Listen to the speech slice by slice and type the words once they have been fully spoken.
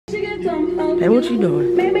Hey, what you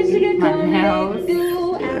doing? My nails,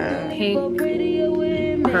 pink,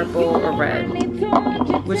 purple, or red.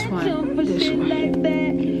 Which one? This one.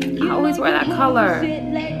 I always wear that color.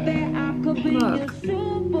 Look.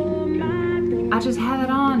 I just have it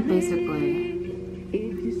on, basically.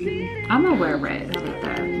 I'm gonna wear red. How about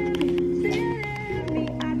that?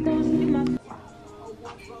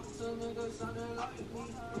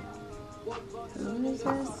 Who is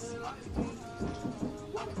this?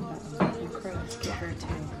 Get her too.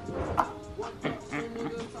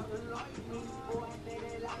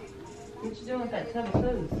 What you doing with that tub of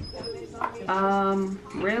food?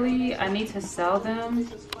 Really, I need to sell them.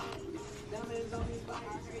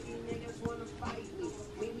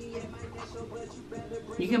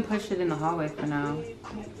 You can push it in the hallway for now.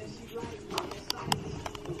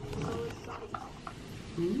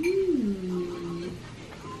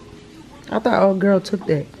 I thought old girl took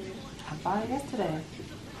that. I bought it yesterday.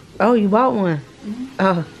 Oh, you bought one? Mm-hmm.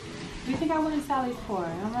 Oh. What do you think I went in Sally's for? You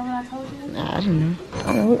remember when I told you? Nah, I don't know.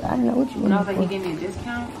 I don't know what you No, want. like he gave me a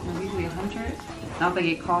discount. It was usually 100. I don't think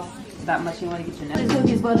it costs that much. You want to get your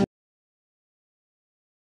next.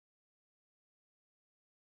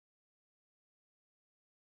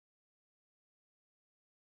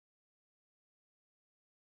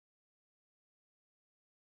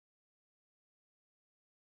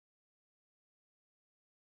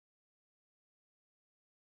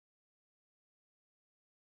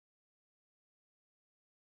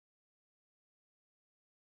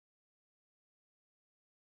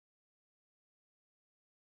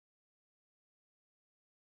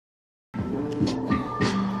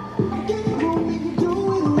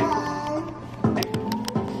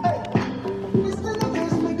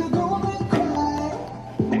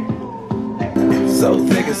 So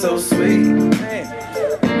thick and so sweet.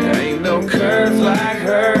 There ain't no curves like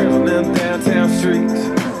hers on them downtown streets.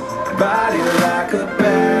 Body like a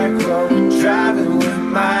back road, driving with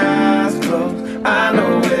my eyes closed. I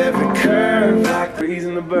know every curve like trees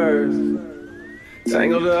and the birds.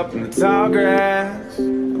 Tangled up in the tall grass,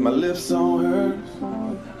 with my lips on hers.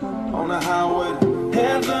 On the highway to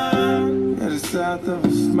heaven, at the south of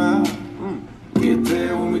a smile. Get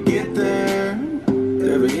there when we get there,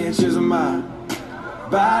 every inch is a mile.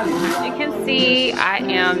 You can see I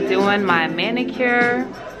am doing my manicure.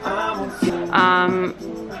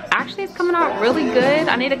 Actually it's coming out really good.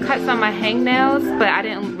 I need to cut some of my hangnails, but I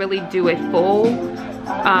didn't really do a full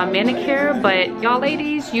manicure. But y'all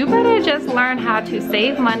ladies, you better just learn how to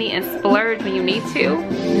save money and splurge when you need to.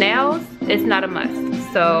 Nails, it's not a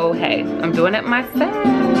must. So hey, I'm doing it myself.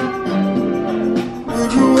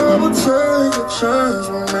 Would you ever take a chance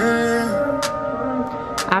with me?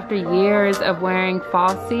 After years of wearing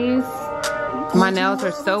falsies, my nails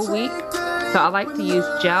are so weak, so I like to use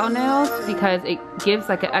gel nails because it gives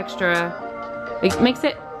like an extra, it makes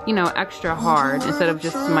it, you know, extra hard instead of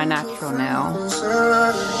just my natural nail.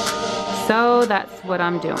 So that's what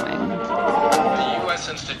I'm doing. The U.S.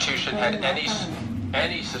 institution had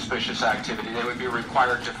any suspicious activity, they would be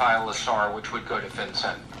required to file a SAR, which would go to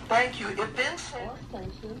FinCEN. Thank you. If FinCEN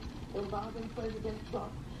sanctions involving President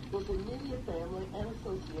Trump with the media family and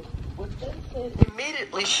associates, would FinCEN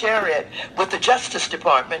immediately share it with the Justice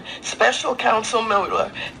Department, Special Counsel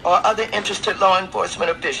Mueller, or other interested law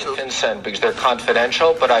enforcement officials? FinCEN, because they're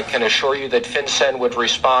confidential, but I can assure you that FinCEN would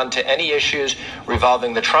respond to any issues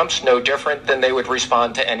revolving the Trumps no different than they would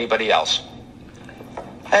respond to anybody else.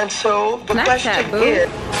 And so the question is...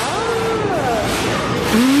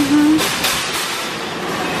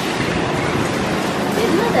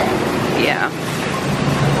 Yeah.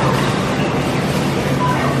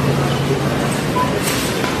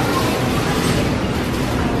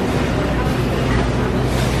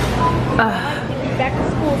 Back to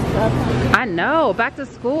school stuff. I know, back to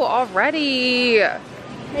school already.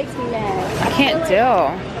 Makes me mad. I can't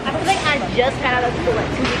deal. I feel like I just got out of school like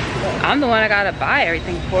 2 weeks ago. I'm the one that gotta buy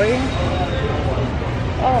everything for you.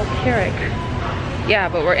 Oh, Carrick. Yeah,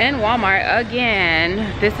 but we're in Walmart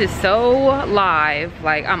again. This is so live.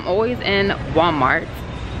 Like, I'm always in Walmart.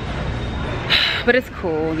 But it's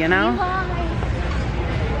cool, you know?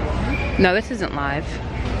 No, this isn't live.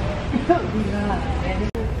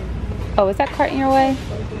 Oh, is that cart in your way?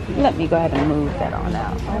 Let me go ahead and move that on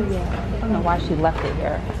out. Oh yeah. I don't know why she left it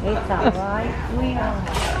here. It's alright. We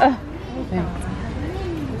are.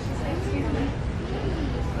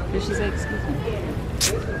 Did she say excuse me?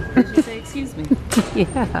 Did she say excuse me?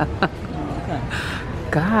 Yeah. Okay.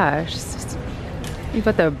 Gosh. You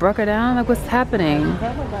about to broke her down? Like, what's happening?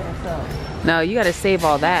 No, you gotta save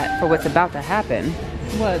all that for what's about to happen.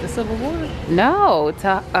 What, the Civil War? No,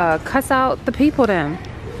 to cuss out the people then.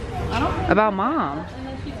 I don't know. About mom. And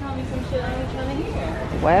then she told tell me some shit I ain't trying to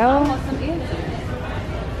hear. Well, I want some answers.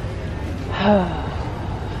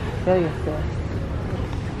 feel you, sis.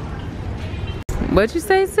 What'd you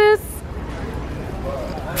say, sis?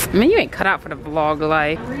 I mean, you ain't cut out for the vlog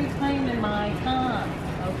life. I'm reclaiming my time,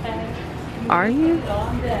 okay? Are you?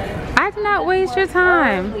 All day. I did not waste your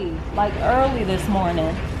time. Early this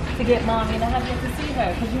morning to get mommy and I have to see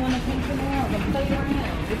her because you want to take her around and play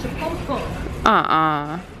around. Get your popcorn.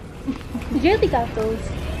 Really got those.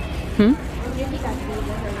 Hmm? Really got those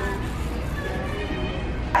in her room.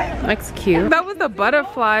 That's cute. That was a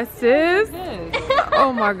butterfly, sis.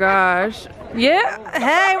 Oh my gosh. Yeah.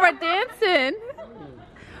 Hey, we're dancing.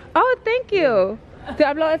 Oh, thank you. ¿Te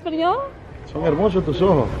hablo español? Son hermosos tus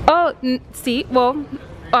ojos. Oh, sí. Well,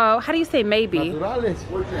 how do you say maybe? Naturales.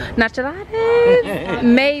 Naturales.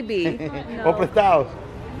 Maybe. O prestados.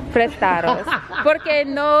 Prestados. Porque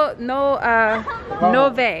no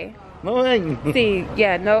ve. No ven. Sí,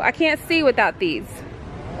 yeah, no, I can't see without these.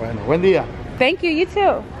 Bueno, buen día. Thank you, you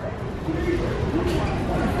too.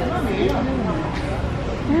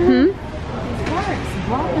 Hmm?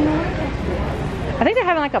 I think they're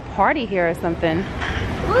having like a party here or something.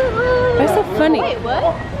 That's so funny. Wait,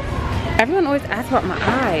 what? Everyone always asks about my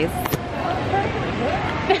eyes.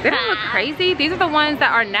 They don't look crazy. These are the ones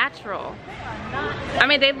that are natural. I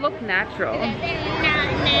mean, they look natural. They're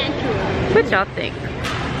not natural. What y'all think?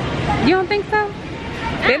 You don't think so?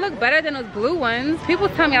 They look better than those blue ones. People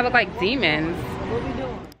tell me I look like demons. What we doing?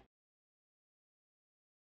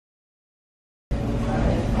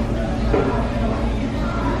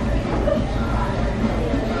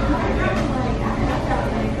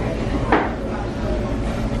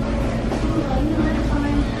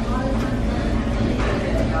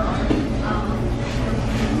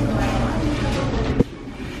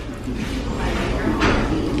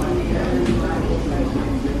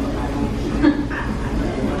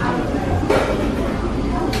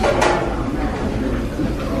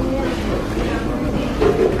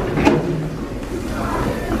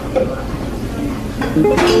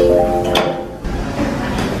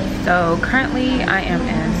 So currently I am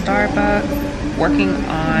in Starbucks working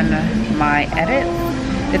on my edits.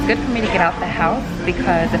 It's good for me to get out the house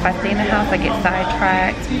because if I stay in the house I get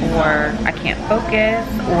sidetracked or I can't focus,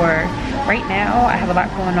 or right now I have a lot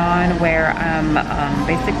going on where I'm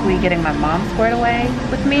basically getting my mom squared away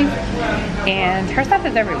with me and her stuff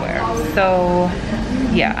is everywhere. So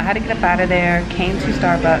yeah, I had to get up out of there, came to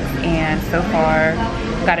Starbucks, and so far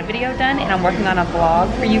got a video done and I'm working on a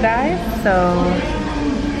vlog for you guys. So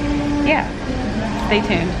yeah, stay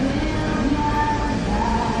tuned.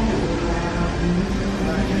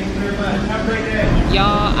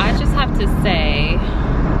 Y'all, I just have to say,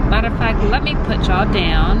 matter of fact, let me put y'all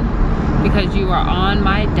down because you are on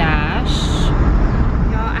my dash.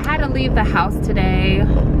 Y'all, I had to leave the house today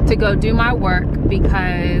to go do my work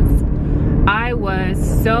because I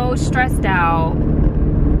was so stressed out.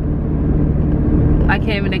 I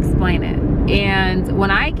can't even explain it. And when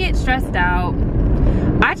I get stressed out,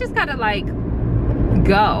 I just gotta like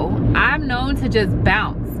go. I'm known to just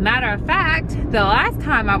bounce. Matter of fact, the last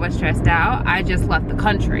time I was stressed out, I just left the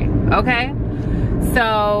country, okay?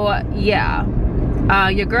 So yeah,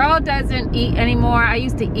 your girl doesn't eat anymore. I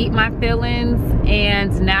used to eat my feelings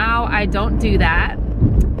and now I don't do that.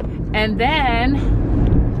 And then,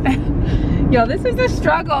 yo, this is a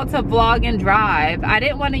struggle to vlog and drive. I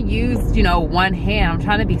didn't want to use, you know, one hand. I'm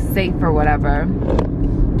trying to be safe or whatever.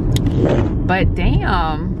 But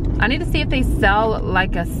damn, I need to see if they sell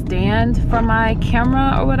like a stand for my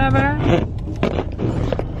camera or whatever.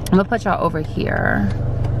 I'm gonna put y'all over here.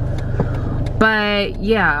 But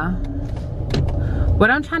yeah,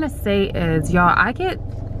 what I'm trying to say is, y'all, I get,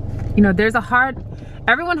 you know, there's a hard,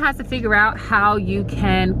 everyone has to figure out how you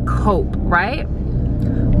can cope, right?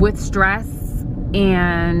 With stress.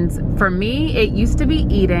 And for me, it used to be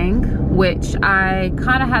eating, which I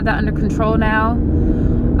kind of have that under control now.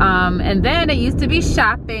 And then it used to be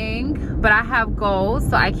shopping, but I have goals,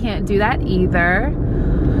 so I can't do that either.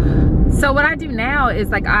 So what I do now is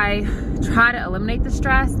like I try to eliminate the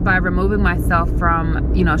stress by removing myself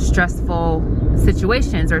from, you know, stressful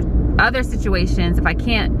situations or other situations. If I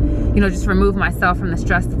can't, you know, just remove myself from the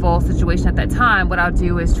stressful situation at that time, what I'll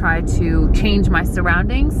do is try to change my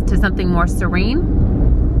surroundings to something more serene.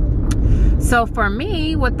 So for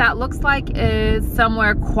me, what that looks like is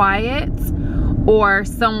somewhere quiet or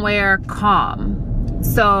somewhere calm.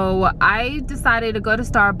 So I decided to go to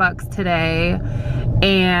Starbucks today,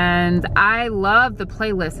 and I love the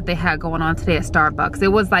playlist that they had going on today at Starbucks. It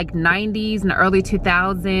was like 90s and early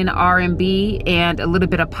 2000 R&B and a little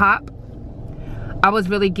bit of pop. I was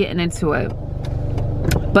really getting into it.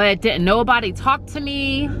 but didn't nobody talk to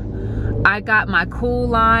me. I got my Cool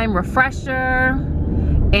Lime refresher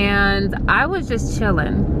and I was just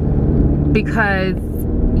chilling because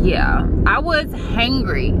yeah, I was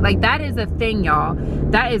hangry. Like, that is a thing, y'all.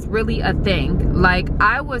 That is really a thing. Like,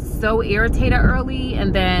 I was so irritated early,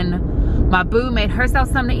 and then my boo made herself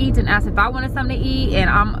something to eat and asked if I wanted something to eat, and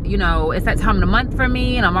I'm, you know, it's that time of the month for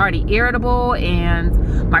me, and I'm already irritable,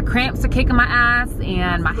 and my cramps are kicking my ass,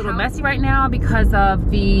 and my house is a little messy right now because of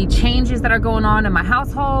the changes that are going on in my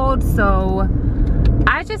household. So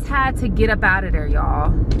I just had to get up out of there,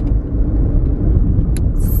 y'all.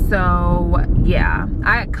 So yeah,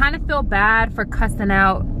 I kind of feel bad for cussing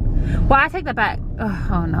out. Well, I take that back.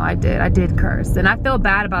 Oh no, I did curse, and I feel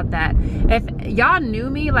bad about that. If y'all knew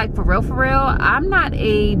me, like, for real, I'm not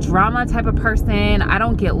a drama type of person. I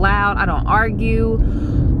don't get loud, I don't argue,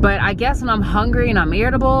 but I guess when I'm hungry and I'm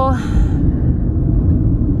irritable,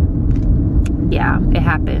 yeah, it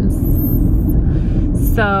happens.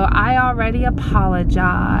 So I already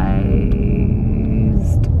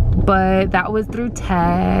apologized, but that was through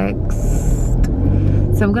text.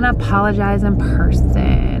 So I'm gonna apologize in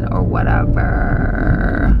person or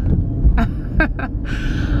whatever.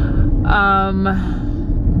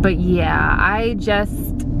 But yeah, I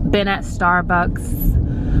just been at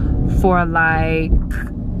Starbucks for like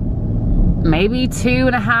maybe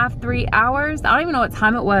 2.5, 3 hours. I don't even know what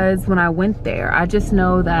time it was when I went there. I just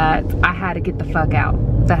know that I had to get the fuck out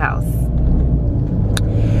the house.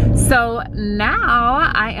 So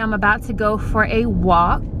now I am about to go for a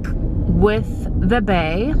walk with the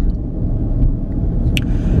bae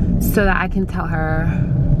so that I can tell her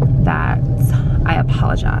that I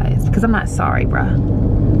apologize, because I'm not sorry, bruh.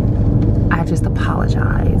 I just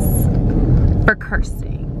apologize for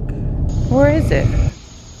cursing. Where is it?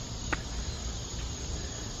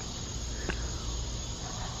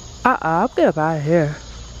 I'm getting up out of here.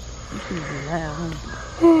 You should be loud,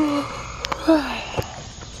 huh?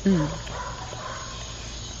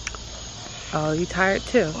 Oh, you tired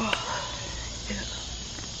too? Yeah.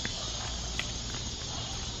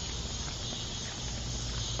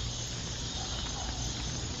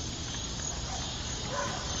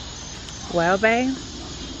 Well, babe,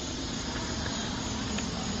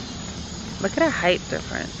 look at our height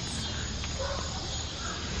difference.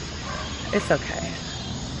 It's okay.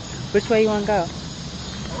 Which way you want to go?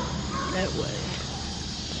 That way.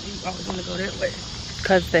 You always want to go that way.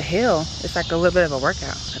 Because the hill is like a little bit of a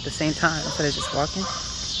workout at the same time instead of just walking.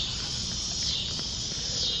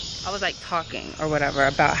 I was like talking or whatever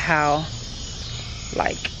about how,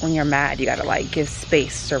 like, when you're mad you gotta like give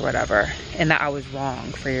space or whatever, and that I was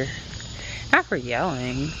wrong for your, not for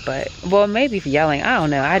yelling, but, well, maybe for yelling, I don't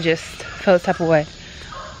know, I just felt this type of way.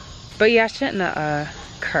 But yeah, I shouldn't have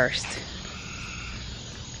cursed.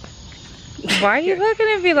 Why are you looking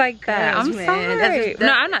at me like that? I'm sorry.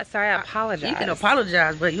 No, I'm not sorry. I apologize. You can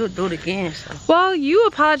apologize, but you'll do it again. So. Well, you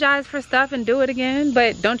apologize for stuff and do it again,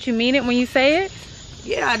 but don't you mean it when you say it?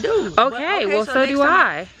 Yeah, I do. Okay, well, so do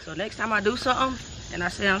I. So next time I do something and I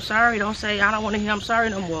say I'm sorry, don't say I don't want to hear I'm sorry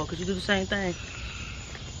no more, because you do the same thing.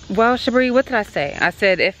 Well, Shabri, what did I say? I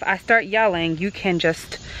said if I start yelling, you can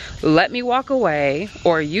just let me walk away,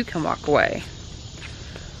 or you can walk away.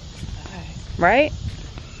 Right?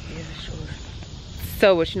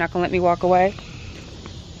 So, what, you're not gonna let me walk away?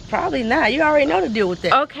 Probably not. You already know to deal with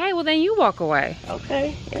that. Okay, well then you walk away.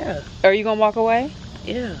 Okay, yeah. Are you gonna walk away?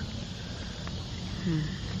 Yeah.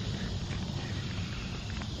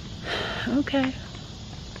 Okay.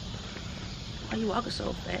 Why you walking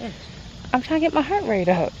so fast? I'm trying to get my heart rate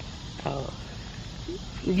up. Oh.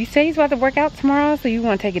 You say he's about to work out tomorrow, so you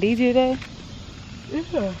want to take it easy today?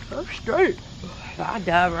 Yeah, I'm straight. I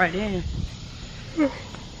dive right in.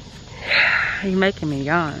 You're making me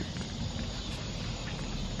yawn.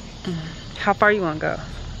 How far you want to go?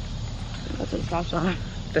 Go to the stop sign.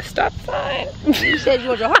 The stop sign? You said you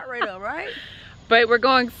want your heart rate up, right? But we're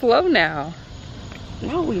going slow now.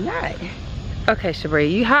 No, we not. Okay,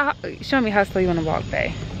 Shabri, show me how slow you want to walk,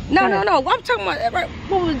 babe. No. I'm talking about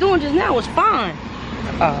what we was doing just now was fine.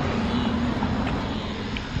 Oh.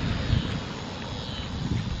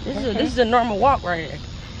 This is a normal walk right here.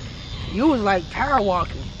 You was like power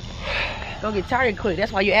walking. Don't get tired quick.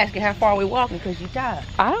 That's why you're asking how far we walking, because you tired.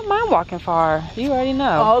 I don't mind walking far. You already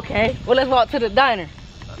know. Oh, okay. Well, let's walk to the diner.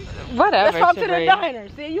 Whatever. Let's walk to the diner.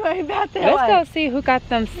 See, you ain't about that. Let's go see who got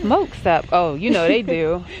them smokes up. Oh, you know they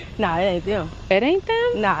do. Nah, it ain't them. It ain't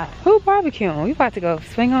them? Nah. Who barbecuing? We about to go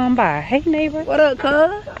swing on by. Hey, neighbor. What up,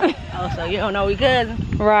 cuz? Oh, so you don't know we cousins?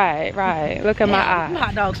 Right. Look at my eye.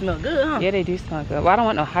 Hot dogs smell good, huh? Yeah, they do smell good. Well, I don't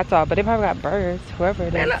want no hot dog, but they probably got burgers, whoever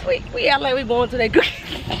it is. Man, we act like we going to that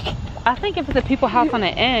cookie. I think if it's a people house on the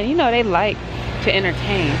end, you know, they like to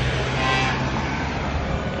entertain. Yeah,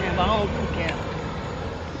 but I don't cook out.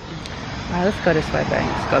 All right, let's go this way, babe.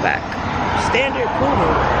 Let's go back. Standard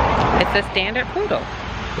poodle. It's a standard poodle.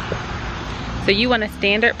 So you want a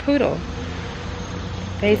standard poodle?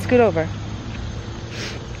 Hey, scoot over.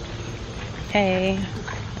 Hey.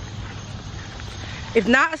 If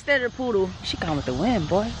not a standard poodle, She gone with the wind,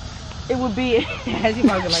 boy. it would be as you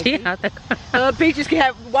might be like She this. out there. Peaches can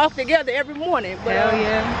have walk together every morning. But, Hell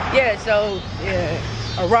yeah. Yeah, so yeah,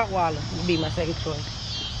 a Rottweiler would be my second choice.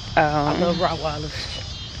 I love Rottweilers.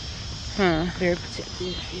 Very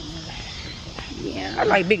protective. Yeah. I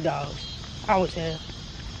like big dogs. I always have.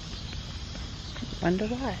 Wonder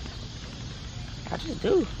why. I just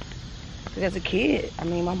do. 'Cause as a kid, I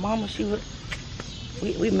mean, my mama, she would.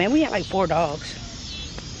 We had like 4 dogs.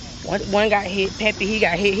 One got hit. Peppy, he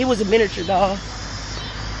got hit. He was a miniature dog.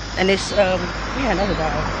 And this, we had another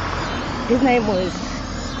dog. His name was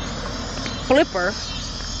Flipper.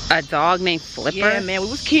 A dog named Flipper? Yeah, man, we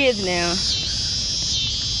was kids now.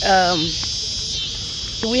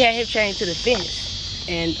 We had him chained to the fence,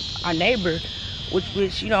 and our neighbor,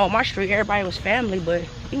 which you know, on my street, everybody was family, but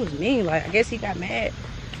he was mean. Like, I guess he got mad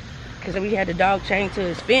because we had the dog chained to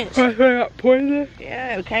his fence. Poison?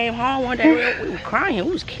 Yeah, we came home one day, we were crying.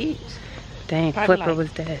 We was kids. Dang, Probably Flipper like-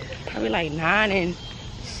 was dead. Probably like 9 and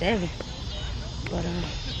 7. But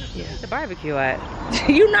yeah. The barbecue at?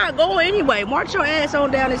 You not going anyway. March your ass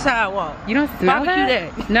on down the sidewalk. You don't smell Barbecue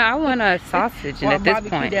that? No, I want a sausage, and at this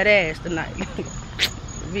barbecue point, that ass tonight.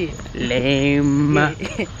 Yeah. lame. Yeah.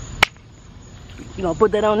 You gonna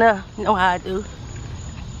put that on there? You know how I do.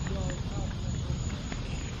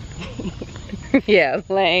 Yeah,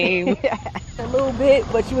 lame. A little bit,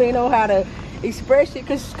 but you ain't know how to express it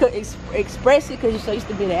because you're so used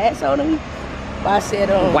to being an asshole to me. But I said,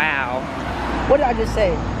 Wow. what did I just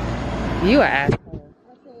say? You an asshole.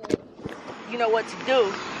 You know what to do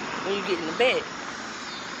when you get in the bed.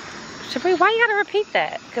 Shabri, why you gotta repeat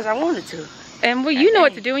that? Because I wanted to. And well, you know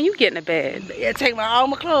what to do when you get in the bed. Yeah, take all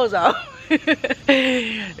my clothes off. But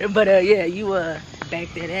yeah, you back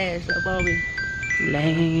that ass up on me.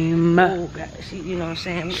 Lame. Oh, God, you know what I'm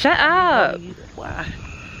saying? Shut up. Why?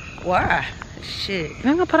 Why? Shit. We're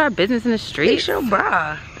not gonna put our business in the streets. It's your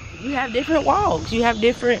bra. You have different walks. You have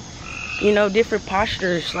different, you know, different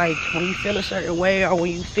postures. Like when you feel a certain way, or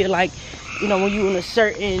when you feel like, you know, when you in a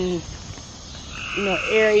certain, you know,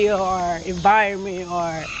 area or environment,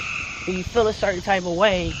 or when you feel a certain type of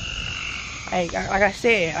way. Like I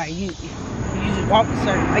said, like you just walk a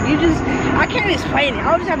certain, like you just, I can't explain it.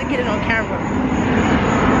 I'll just have to get it on camera.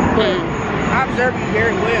 But I observe you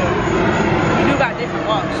very well. You do got different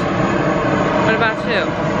walks. What about you?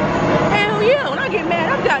 Hell yeah, when I get mad,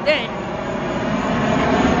 I'm goddamn.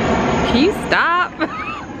 Can you stop?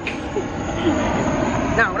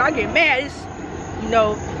 Now, when I get mad, it's, you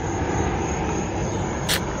know.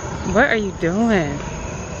 What are you doing?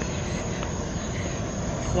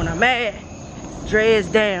 When I'm mad, dreads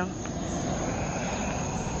down.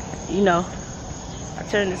 You know, I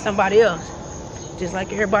turn to somebody else. Just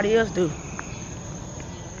like everybody else do.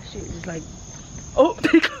 Shit is like, oh.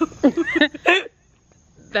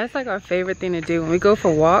 That's like our favorite thing to do. When we go for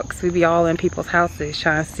walks, we be all in people's houses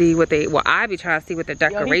trying to see what they, well, I be trying to see what the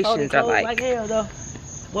decorations are like. Hell, though.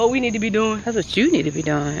 What we need to be doing. That's what you need to be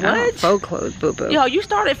doing. I don't What? faux clothes, boo-boo. Yo, you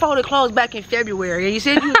started folding clothes back in February, and you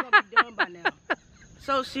said you was gonna be done by now.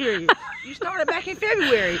 So serious. You started back in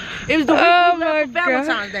February. It was the week Oh we left for my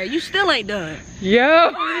Valentine's Day. You still ain't done. Yo.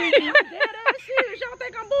 Dead ass serious. Y'all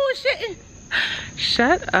think I'm bullshitting?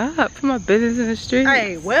 Shut up. Put my business in the street.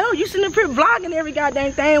 Hey, well, you sitting up here vlogging every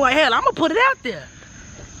goddamn thing. Well, hell, I'm gonna put it out there.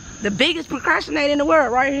 The biggest procrastinator in the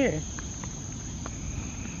world right here.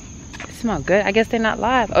 It smells good. I guess they're not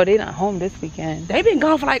live. Oh, they're not home this weekend. They been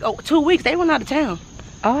gone for like 2 weeks. They went out of town.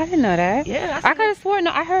 Oh, I didn't know that. Yeah, I could have sworn.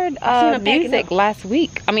 No, I heard seen them packing music up. last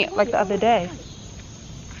week. I mean, like the other day.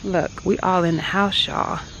 Look, we all in the house,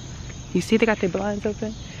 y'all. You see they got their blinds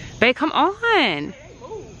open? Babe, come on.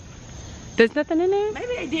 There's nothing in there?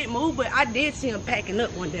 Maybe they didn't move, but I did see them packing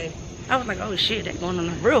up one day. I was like, oh shit, they're going on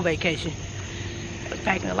a real vacation. They was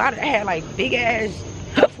packing a lot of, they had like big ass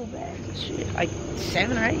duffel bags and shit. Like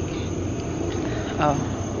 7 or 8. Oh.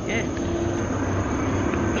 Yeah.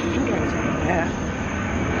 Yeah.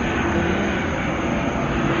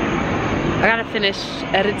 I gotta finish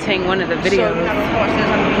editing one of the So videos. you have a horse that's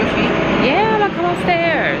under your feet? Yeah, I'm gonna come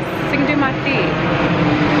upstairs so you can do my feet.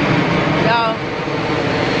 Y'all,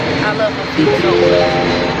 I love her feet so much.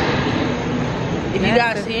 If you That's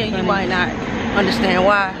guys so see it, you funny. might not understand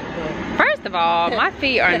why. First of all, my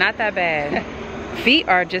feet are not that bad. Feet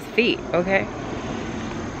are just feet, okay?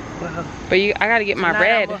 Well, But I gotta get my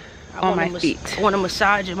red on my feet. I want to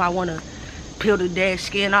massage them. I want to peel the dead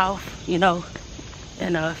skin off, you know,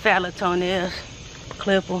 and file the toenails,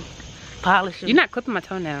 clip them, polish them. You're not clipping my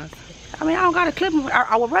toenails. I mean, I don't gotta clip them.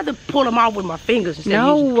 I would rather pull them off with my fingers instead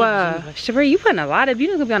of using clippers. Shabir, you putting a lot of,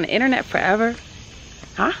 you gonna be on the internet forever.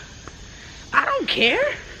 Huh? I don't care.